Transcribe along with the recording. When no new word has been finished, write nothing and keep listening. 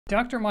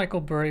Dr.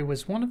 Michael Burry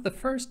was one of the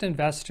first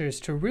investors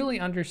to really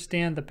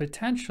understand the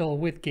potential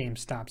with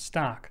GameStop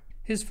stock.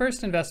 His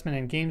first investment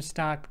in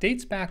GameStop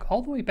dates back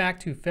all the way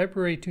back to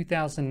February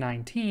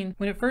 2019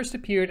 when it first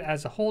appeared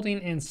as a holding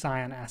in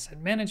Scion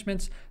Asset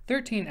Management's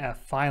 13F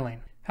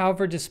filing.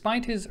 However,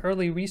 despite his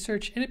early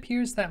research, it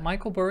appears that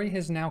Michael Burry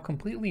has now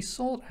completely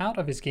sold out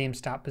of his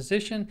GameStop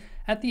position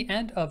at the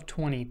end of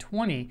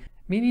 2020,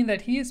 meaning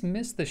that he has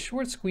missed the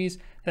short squeeze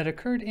that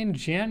occurred in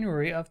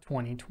January of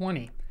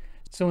 2020.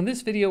 So in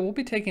this video, we'll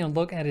be taking a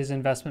look at his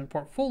investment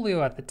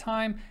portfolio at the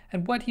time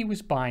and what he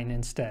was buying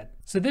instead.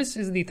 So this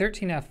is the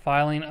 13F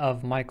filing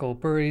of Michael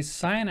Burry's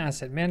Scion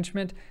Asset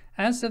Management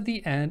as of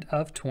the end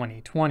of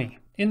 2020.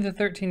 In the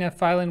 13F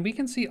filing, we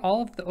can see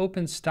all of the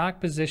open stock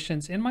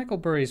positions in Michael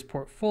Burry's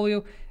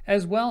portfolio,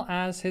 as well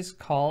as his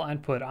call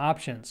and put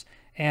options.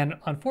 And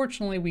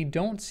unfortunately, we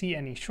don't see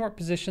any short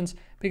positions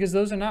because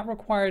those are not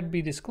required to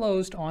be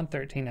disclosed on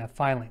 13F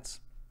filings.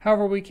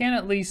 However, we can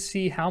at least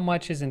see how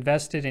much is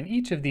invested in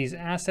each of these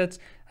assets,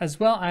 as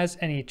well as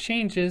any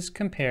changes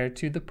compared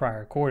to the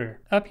prior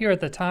quarter. Up here at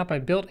the top, I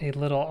built a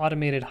little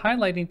automated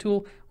highlighting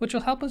tool, which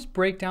will help us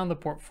break down the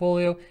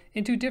portfolio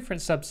into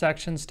different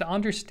subsections to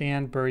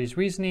understand Burry's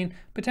reasoning,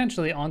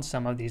 potentially on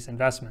some of these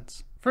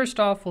investments. First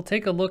off, we'll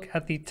take a look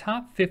at the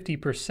top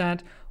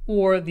 50%,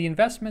 or the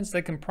investments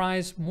that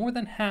comprise more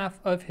than half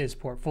of his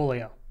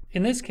portfolio.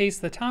 In this case,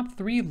 the top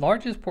three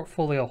largest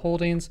portfolio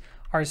holdings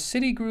are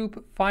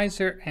Citigroup,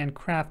 Pfizer, and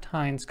Kraft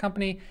Heinz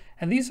Company,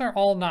 and these are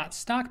all not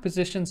stock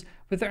positions,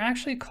 but they're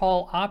actually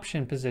call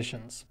option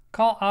positions.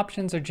 Call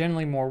options are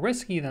generally more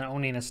risky than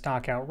owning a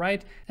stock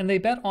outright, and they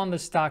bet on the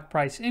stock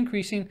price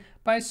increasing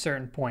by a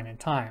certain point in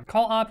time.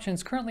 Call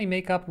options currently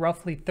make up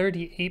roughly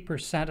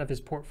 38% of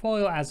his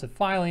portfolio as of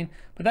filing,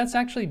 but that's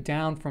actually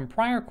down from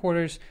prior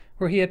quarters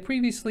where he had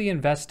previously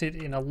invested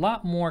in a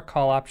lot more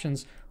call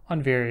options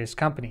on various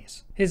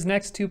companies. His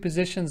next two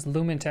positions,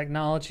 Lumen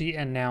Technology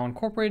and Now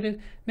Incorporated,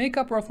 make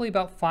up roughly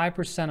about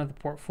 5% of the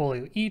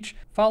portfolio each,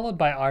 followed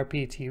by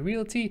RPT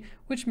Realty,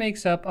 which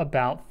makes up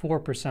about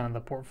 4% of the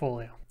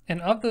portfolio.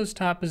 And of those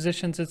top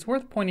positions, it's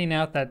worth pointing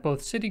out that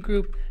both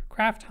Citigroup,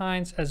 Kraft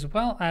Heinz, as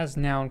well as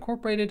Now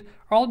Incorporated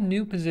are all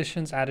new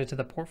positions added to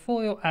the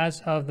portfolio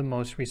as of the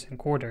most recent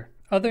quarter.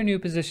 Other new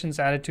positions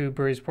added to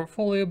Burry's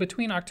portfolio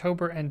between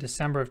October and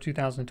December of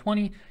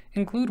 2020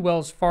 include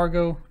Wells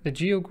Fargo, the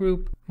Geo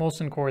Group,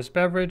 Molson Coors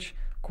Beverage,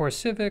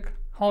 CoreCivic,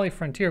 Holly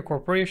Frontier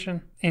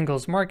Corporation,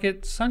 Ingalls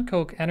Market,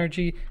 SunCoke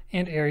Energy,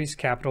 and Ares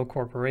Capital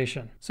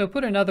Corporation. So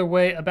put another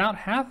way, about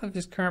half of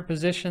his current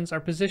positions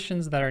are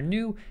positions that are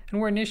new and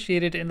were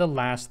initiated in the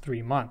last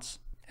 3 months.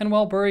 And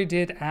while Burry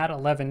did add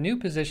 11 new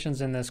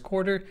positions in this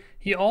quarter,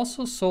 he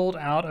also sold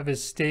out of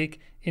his stake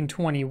in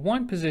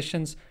 21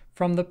 positions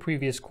from the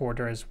previous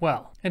quarter as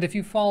well. And if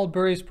you followed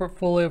Burry's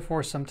portfolio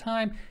for some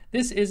time,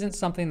 this isn't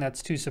something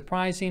that's too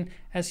surprising,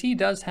 as he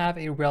does have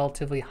a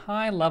relatively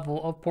high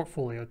level of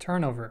portfolio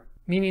turnover,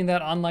 meaning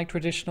that unlike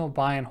traditional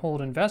buy and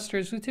hold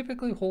investors who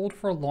typically hold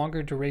for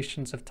longer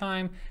durations of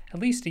time, at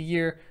least a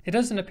year, it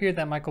doesn't appear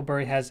that Michael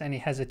Burry has any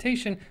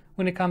hesitation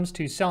when it comes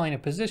to selling a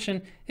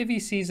position if he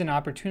sees an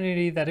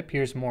opportunity that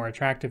appears more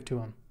attractive to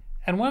him.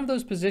 And one of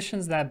those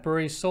positions that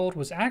Burry sold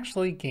was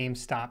actually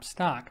GameStop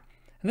stock.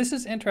 And this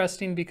is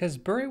interesting because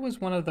Burry was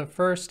one of the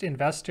first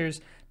investors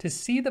to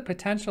see the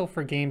potential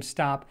for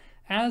GameStop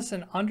as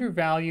an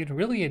undervalued,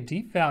 really a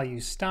deep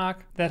value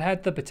stock that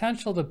had the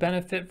potential to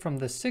benefit from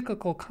the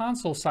cyclical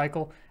console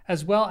cycle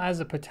as well as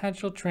a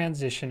potential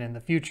transition in the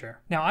future.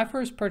 Now, I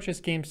first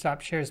purchased GameStop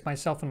shares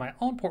myself in my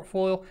own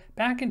portfolio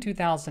back in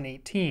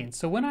 2018.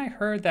 So when I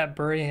heard that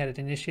Burry had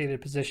initiated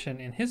a position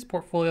in his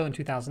portfolio in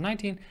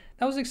 2019,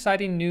 that was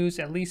exciting news,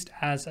 at least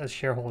as a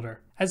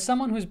shareholder. As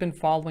someone who's been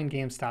following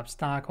GameStop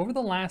stock over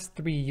the last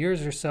 3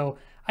 years or so,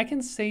 I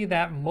can say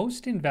that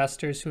most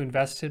investors who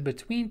invested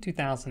between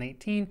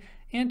 2018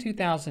 and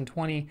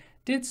 2020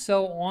 did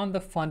so on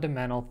the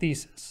fundamental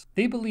thesis.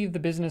 They believed the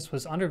business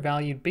was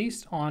undervalued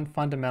based on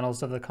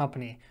fundamentals of the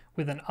company.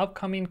 With an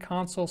upcoming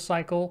console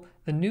cycle,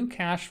 the new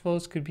cash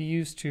flows could be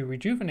used to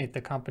rejuvenate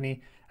the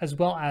company, as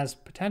well as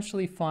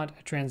potentially fund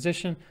a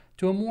transition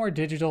to a more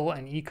digital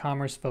and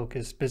e-commerce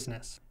focused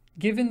business.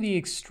 Given the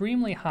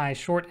extremely high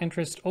short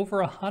interest,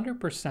 over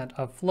 100%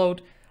 of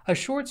float, a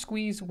short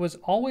squeeze was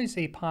always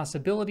a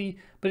possibility,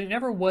 but it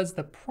never was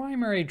the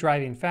primary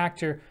driving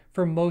factor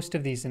for most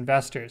of these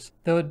investors,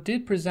 though it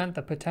did present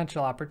the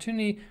potential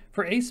opportunity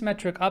for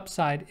asymmetric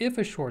upside if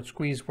a short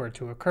squeeze were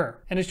to occur.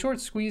 And a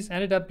short squeeze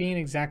ended up being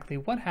exactly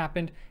what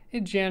happened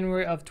in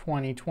January of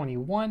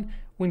 2021,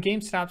 when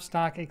GameStop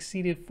stock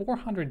exceeded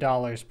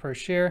 $400 per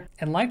share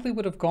and likely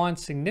would have gone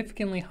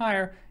significantly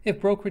higher if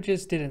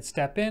brokerages didn't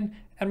step in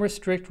and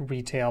restrict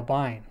retail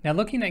buying. Now,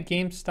 looking at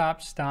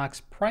GameStop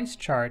stock's price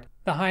chart,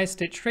 the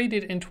highest it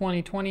traded in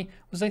 2020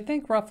 was, I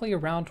think, roughly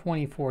around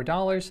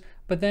 $24,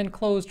 but then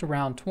closed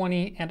around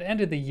 $20 and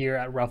ended the year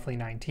at roughly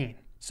 $19.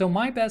 So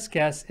my best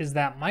guess is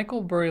that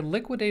Michael Burry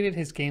liquidated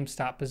his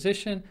GameStop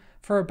position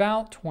for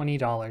about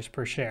 $20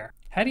 per share.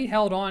 Had he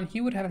held on, he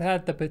would have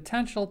had the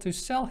potential to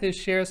sell his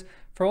shares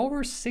for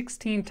over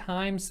 16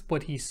 times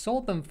what he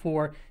sold them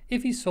for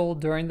if he sold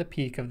during the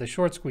peak of the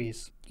short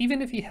squeeze.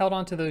 Even if he held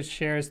onto those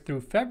shares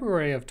through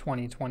February of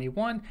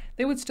 2021,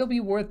 they would still be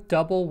worth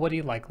double what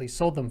he likely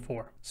sold them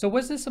for. So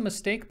was this a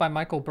mistake by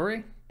Michael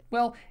Burry?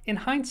 Well, in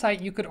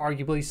hindsight, you could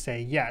arguably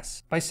say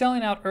yes. By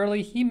selling out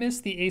early, he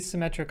missed the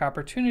asymmetric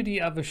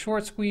opportunity of a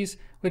short squeeze,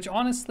 which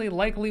honestly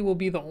likely will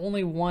be the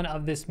only one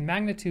of this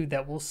magnitude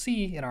that we'll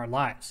see in our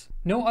lives.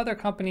 No other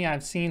company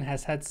I've seen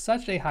has had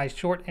such a high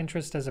short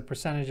interest as a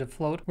percentage of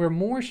float, where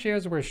more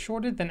shares were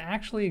shorted than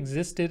actually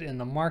existed in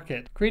the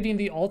market, creating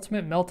the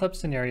ultimate melt-up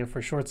scenario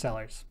for short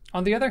sellers.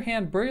 On the other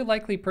hand, Burry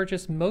likely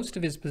purchased most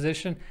of his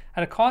position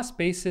at a cost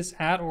basis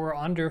at or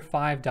under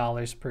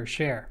 $5 per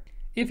share.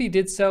 If he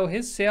did so,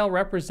 his sale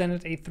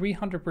represented a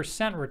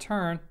 300%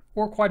 return,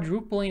 or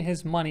quadrupling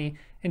his money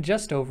in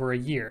just over a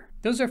year.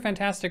 Those are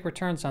fantastic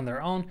returns on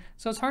their own,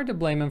 so it's hard to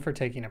blame him for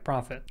taking a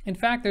profit. In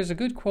fact, there's a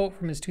good quote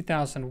from his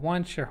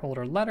 2001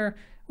 shareholder letter,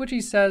 which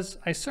he says,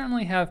 "I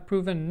certainly have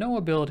proven no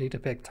ability to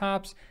pick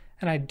tops,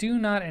 and I do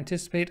not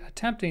anticipate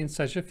attempting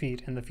such a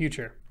feat in the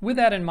future." With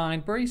that in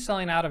mind, Burry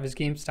selling out of his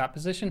GameStop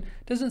position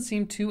doesn't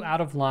seem too out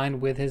of line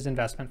with his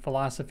investment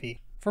philosophy.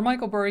 For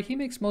Michael Burry, he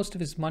makes most of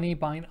his money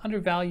buying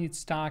undervalued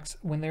stocks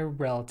when they're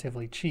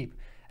relatively cheap,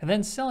 and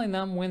then selling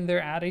them when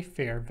they're at a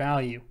fair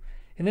value.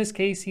 In this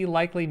case, he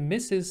likely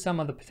misses some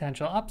of the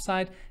potential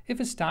upside if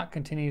a stock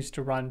continues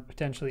to run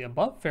potentially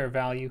above fair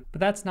value,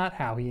 but that's not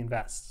how he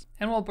invests.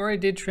 And while Burry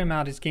did trim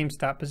out his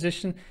GameStop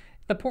position,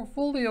 the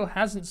portfolio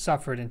hasn't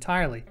suffered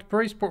entirely.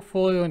 Burry's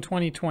portfolio in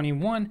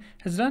 2021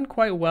 has done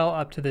quite well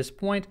up to this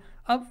point,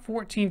 up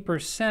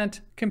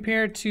 14%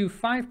 compared to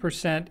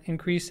 5%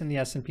 increase in the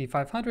S&P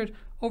 500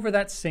 over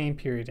that same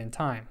period in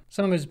time.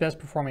 Some of his best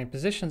performing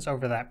positions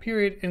over that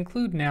period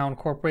include Now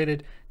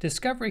Incorporated,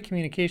 Discovery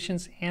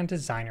Communications, and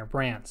Designer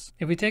Brands.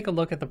 If we take a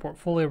look at the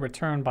portfolio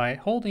return by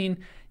holding,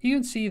 you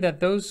can see that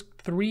those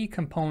three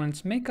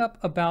components make up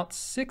about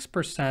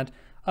 6%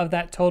 of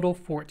that total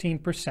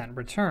 14%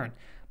 return.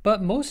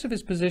 But most of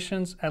his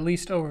positions, at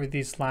least over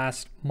these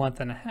last month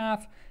and a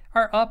half,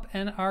 are up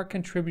and are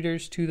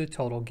contributors to the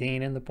total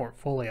gain in the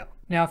portfolio.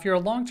 Now, if you're a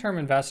long-term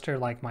investor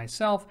like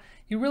myself,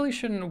 you really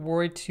shouldn't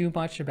worry too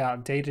much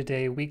about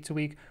day-to-day,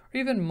 week-to-week, or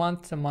even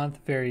month-to-month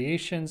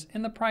variations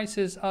in the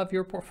prices of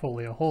your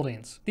portfolio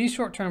holdings. These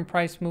short-term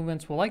price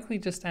movements will likely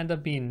just end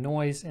up being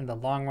noise in the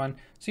long run,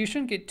 so you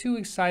shouldn't get too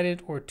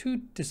excited or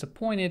too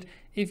disappointed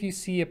if you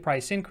see a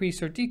price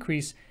increase or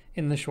decrease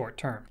in the short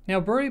term.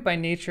 Now, Burry by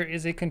nature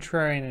is a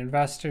contrarian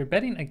investor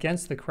betting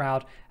against the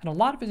crowd, and a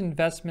lot of his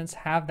investments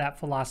have that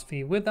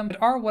philosophy with them.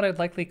 That are what I'd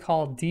likely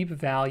call deep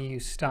value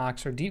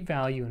stocks or deep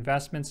value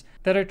investments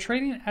that are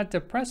trading at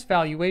depressed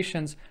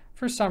valuations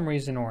for some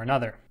reason or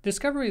another.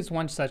 Discovery is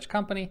one such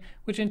company,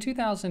 which in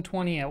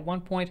 2020 at one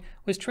point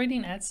was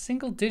trading at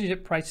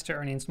single-digit price to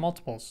earnings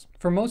multiples.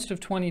 For most of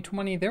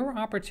 2020, there were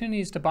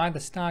opportunities to buy the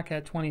stock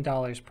at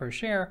 $20 per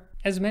share,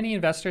 as many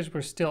investors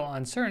were still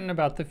uncertain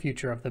about the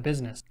future of the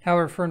business.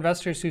 However, for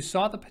investors who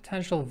saw the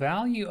potential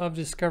value of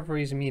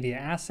Discovery's media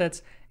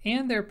assets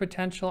and their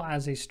potential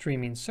as a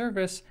streaming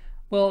service,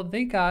 well,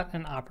 they got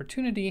an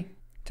opportunity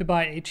to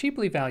buy a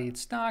cheaply valued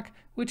stock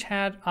which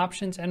had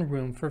options and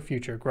room for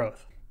future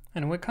growth.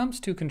 And when it comes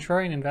to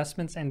contrarian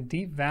investments and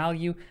deep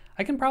value,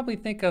 I can probably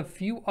think of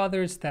few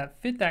others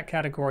that fit that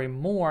category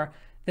more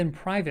than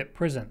private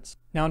prisons.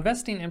 Now,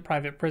 investing in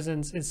private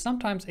prisons is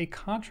sometimes a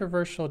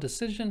controversial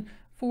decision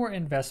for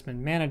investment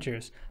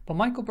managers, but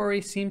Michael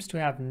Burry seems to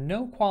have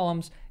no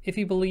qualms if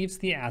he believes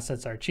the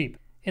assets are cheap.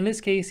 In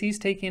this case, he's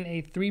taken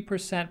a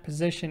 3%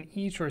 position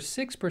each, or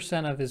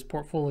 6% of his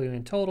portfolio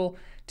in total,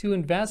 to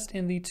invest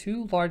in the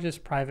two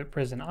largest private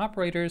prison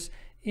operators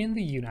in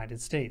the United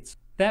States.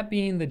 That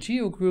being the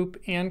Geo Group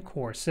and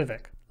Core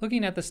Civic.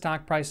 Looking at the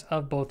stock price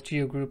of both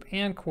Geo Group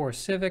and Core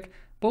Civic,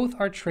 both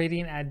are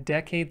trading at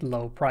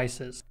decade-low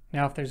prices.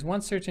 Now, if there's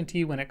one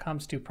certainty when it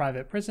comes to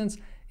private prisons,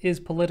 is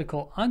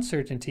political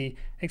uncertainty,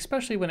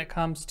 especially when it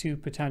comes to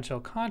potential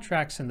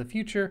contracts in the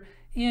future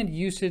and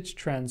usage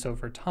trends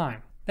over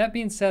time. That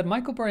being said,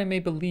 Michael Burry may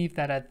believe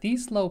that at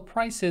these low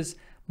prices,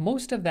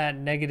 most of that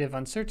negative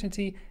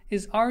uncertainty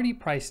is already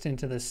priced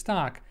into the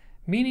stock,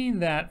 meaning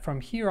that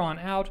from here on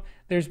out,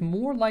 there's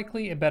more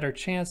likely a better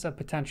chance of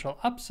potential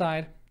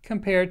upside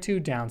compared to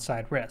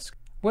downside risk.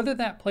 Whether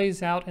that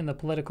plays out in the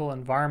political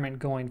environment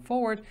going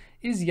forward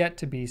is yet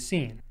to be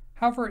seen.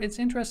 However, it's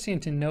interesting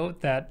to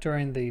note that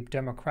during the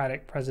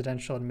Democratic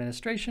presidential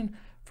administration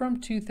from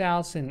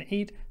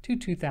 2008 to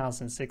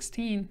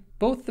 2016,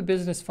 both the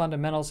business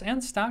fundamentals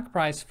and stock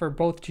price for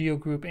both Geo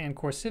Group and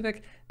Core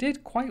Civic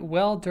did quite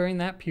well during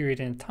that period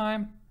in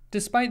time,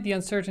 despite the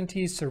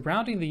uncertainties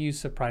surrounding the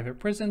use of private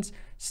prisons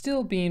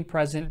still being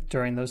present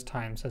during those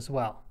times as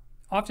well.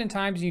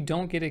 Oftentimes, you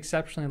don't get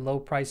exceptionally low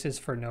prices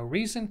for no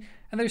reason,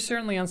 and there's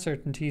certainly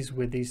uncertainties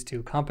with these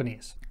two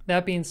companies.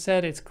 That being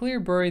said, it's clear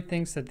Burry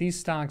thinks that these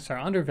stocks are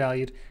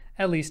undervalued,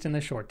 at least in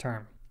the short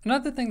term.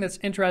 Another thing that's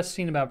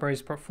interesting about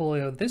Burry's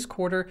portfolio this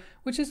quarter,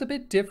 which is a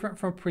bit different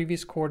from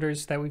previous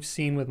quarters that we've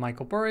seen with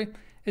Michael Burry,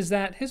 is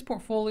that his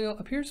portfolio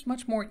appears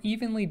much more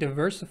evenly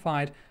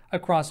diversified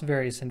across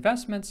various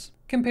investments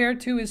compared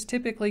to his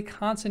typically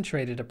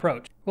concentrated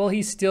approach. While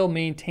he still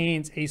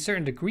maintains a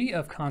certain degree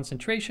of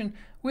concentration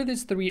with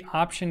his 3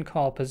 option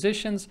call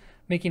positions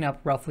making up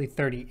roughly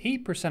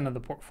 38% of the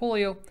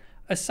portfolio,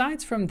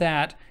 aside from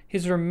that,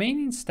 his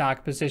remaining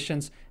stock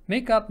positions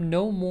make up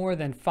no more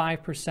than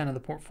 5% of the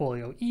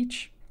portfolio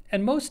each,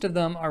 and most of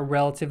them are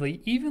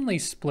relatively evenly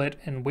split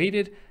and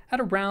weighted at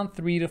around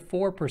 3 to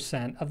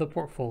 4% of the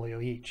portfolio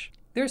each.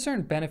 There are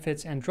certain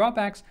benefits and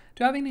drawbacks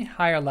to having a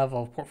higher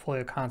level of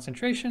portfolio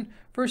concentration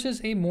versus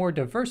a more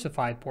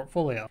diversified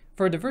portfolio.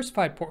 For a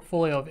diversified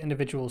portfolio of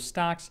individual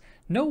stocks,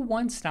 no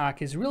one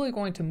stock is really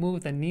going to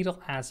move the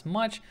needle as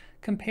much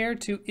compared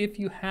to if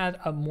you had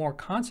a more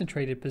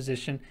concentrated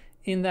position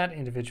in that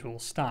individual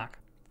stock.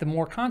 The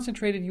more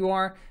concentrated you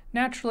are,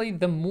 naturally,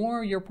 the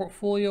more your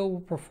portfolio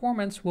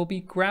performance will be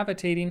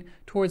gravitating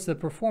towards the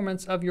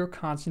performance of your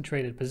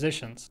concentrated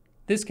positions.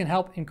 This can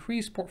help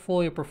increase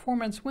portfolio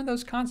performance when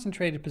those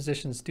concentrated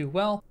positions do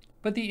well,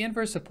 but the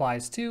inverse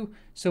applies too.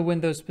 So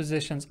when those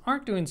positions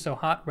aren't doing so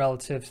hot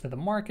relative to the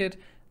market,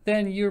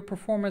 then your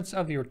performance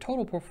of your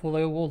total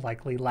portfolio will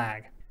likely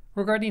lag.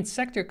 Regarding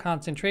sector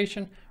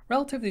concentration,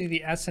 relative to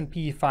the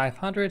S&P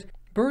 500,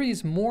 Burry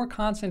is more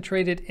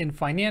concentrated in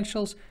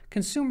financials,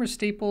 consumer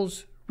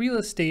staples, real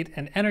estate,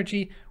 and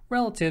energy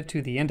relative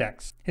to the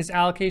index. His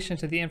allocation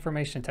to the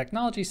information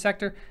technology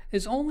sector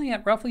is only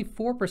at roughly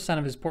 4%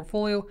 of his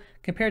portfolio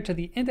compared to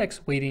the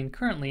index weighting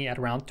currently at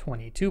around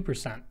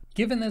 22%.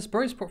 Given this,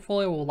 Burry's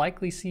portfolio will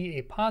likely see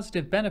a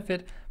positive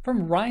benefit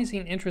from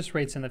rising interest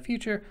rates in the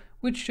future,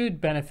 which should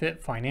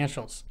benefit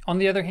financials. On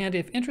the other hand,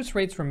 if interest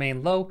rates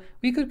remain low,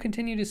 we could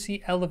continue to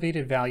see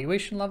elevated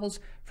valuation levels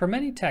for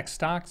many tech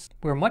stocks,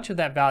 where much of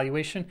that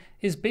valuation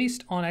is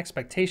based on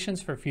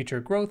expectations for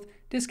future growth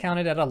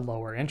discounted at a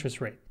lower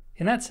interest rate.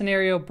 In that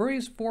scenario,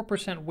 Burry's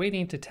 4%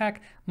 weighting to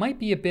tech might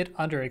be a bit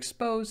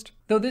underexposed,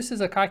 though this is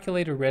a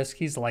calculated risk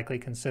he's likely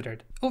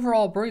considered.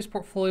 Overall, Burry's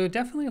portfolio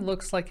definitely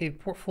looks like a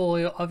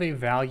portfolio of a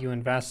value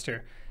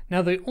investor.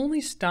 Now, the only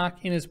stock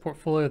in his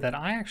portfolio that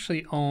I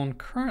actually own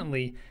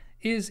currently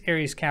is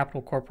Ares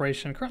Capital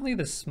Corporation, currently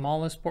the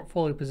smallest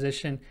portfolio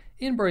position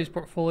in Burry's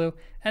portfolio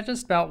at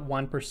just about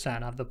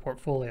 1% of the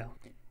portfolio.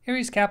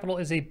 Ares Capital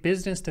is a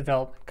business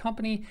development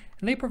company,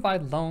 and they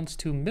provide loans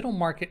to middle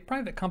market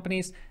private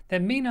companies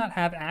that may not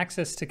have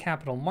access to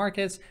capital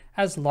markets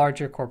as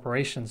larger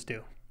corporations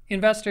do.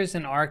 Investors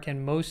in ARK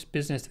and most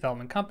business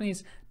development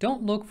companies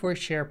don't look for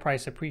share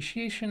price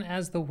appreciation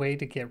as the way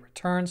to get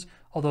returns,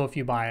 although if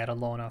you buy at a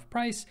low enough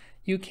price,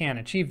 you can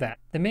achieve that.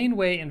 The main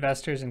way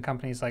investors in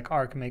companies like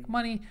ARK make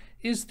money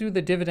is through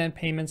the dividend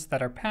payments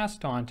that are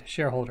passed on to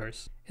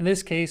shareholders. In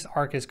this case,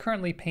 ARK is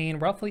currently paying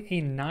roughly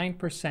a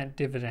 9%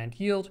 dividend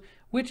yield,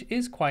 which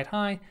is quite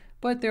high,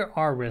 but there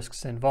are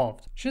risks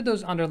involved. Should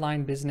those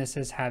underlying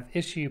businesses have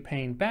issue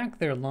paying back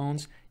their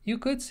loans, you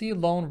could see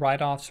loan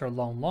write-offs or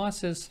loan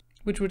losses,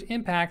 which would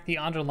impact the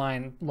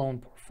underlying loan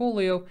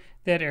portfolio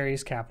that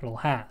Ares Capital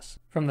has.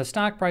 From the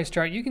stock price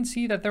chart, you can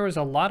see that there was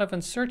a lot of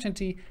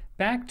uncertainty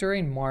back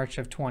during March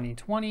of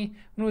 2020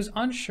 when it was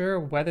unsure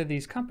whether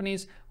these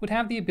companies would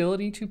have the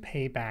ability to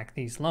pay back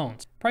these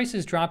loans.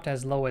 Prices dropped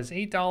as low as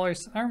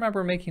 $8. I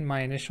remember making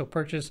my initial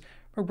purchase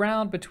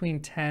around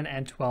between $10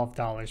 and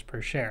 $12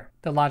 per share.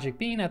 The logic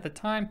being at the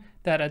time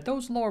that at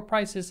those lower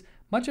prices,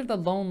 much of the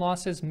loan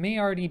losses may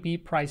already be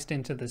priced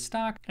into the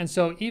stock, and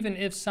so even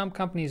if some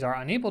companies are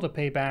unable to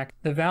pay back,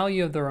 the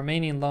value of the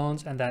remaining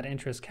loans and that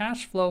interest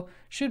cash flow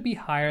should be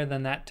higher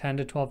than that $10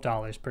 to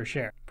 $12 per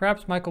share.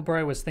 Perhaps Michael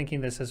Burry was thinking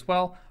this as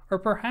well, or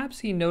perhaps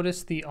he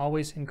noticed the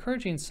always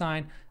encouraging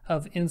sign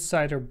of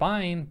insider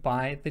buying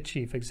by the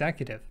chief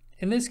executive.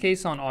 In this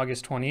case, on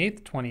August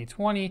 28,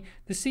 2020,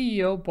 the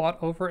CEO bought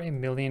over $1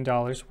 million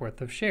worth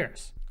of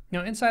shares.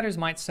 Now, insiders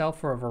might sell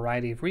for a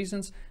variety of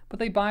reasons, but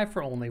they buy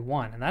for only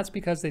one, and that's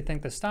because they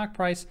think the stock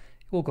price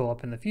will go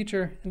up in the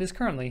future and is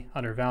currently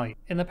undervalued.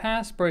 In the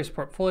past, Burry's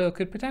portfolio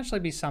could potentially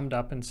be summed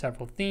up in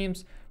several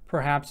themes,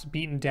 perhaps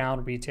beaten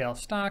down retail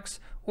stocks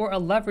or a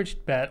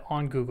leveraged bet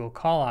on Google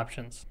call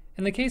options.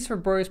 In the case for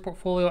Burry's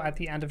portfolio at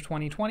the end of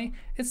 2020,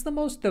 it's the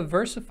most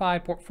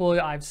diversified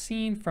portfolio I've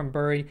seen from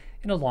Burry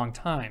in a long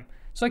time.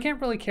 So I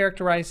can't really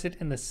characterize it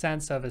in the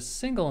sense of a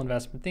single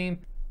investment theme,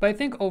 but I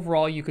think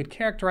overall you could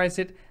characterize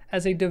it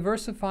as a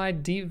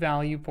diversified deep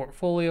value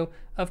portfolio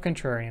of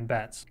contrarian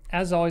bets.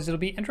 As always, it'll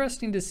be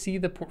interesting to see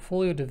the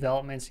portfolio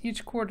developments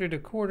each quarter to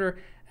quarter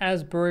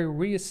as Burry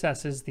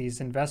reassesses these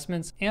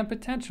investments and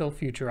potential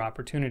future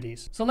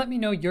opportunities. So let me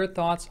know your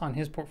thoughts on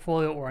his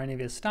portfolio or any of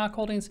his stock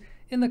holdings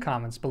in the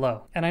comments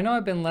below. And I know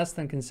I've been less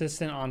than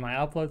consistent on my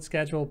upload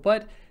schedule,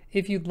 but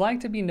if you'd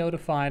like to be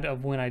notified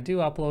of when I do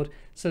upload,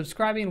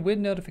 subscribing with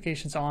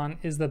notifications on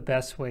is the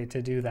best way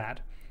to do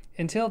that.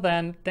 Until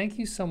then, thank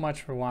you so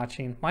much for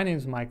watching. My name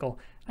is Michael,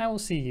 and I will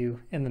see you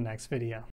in the next video.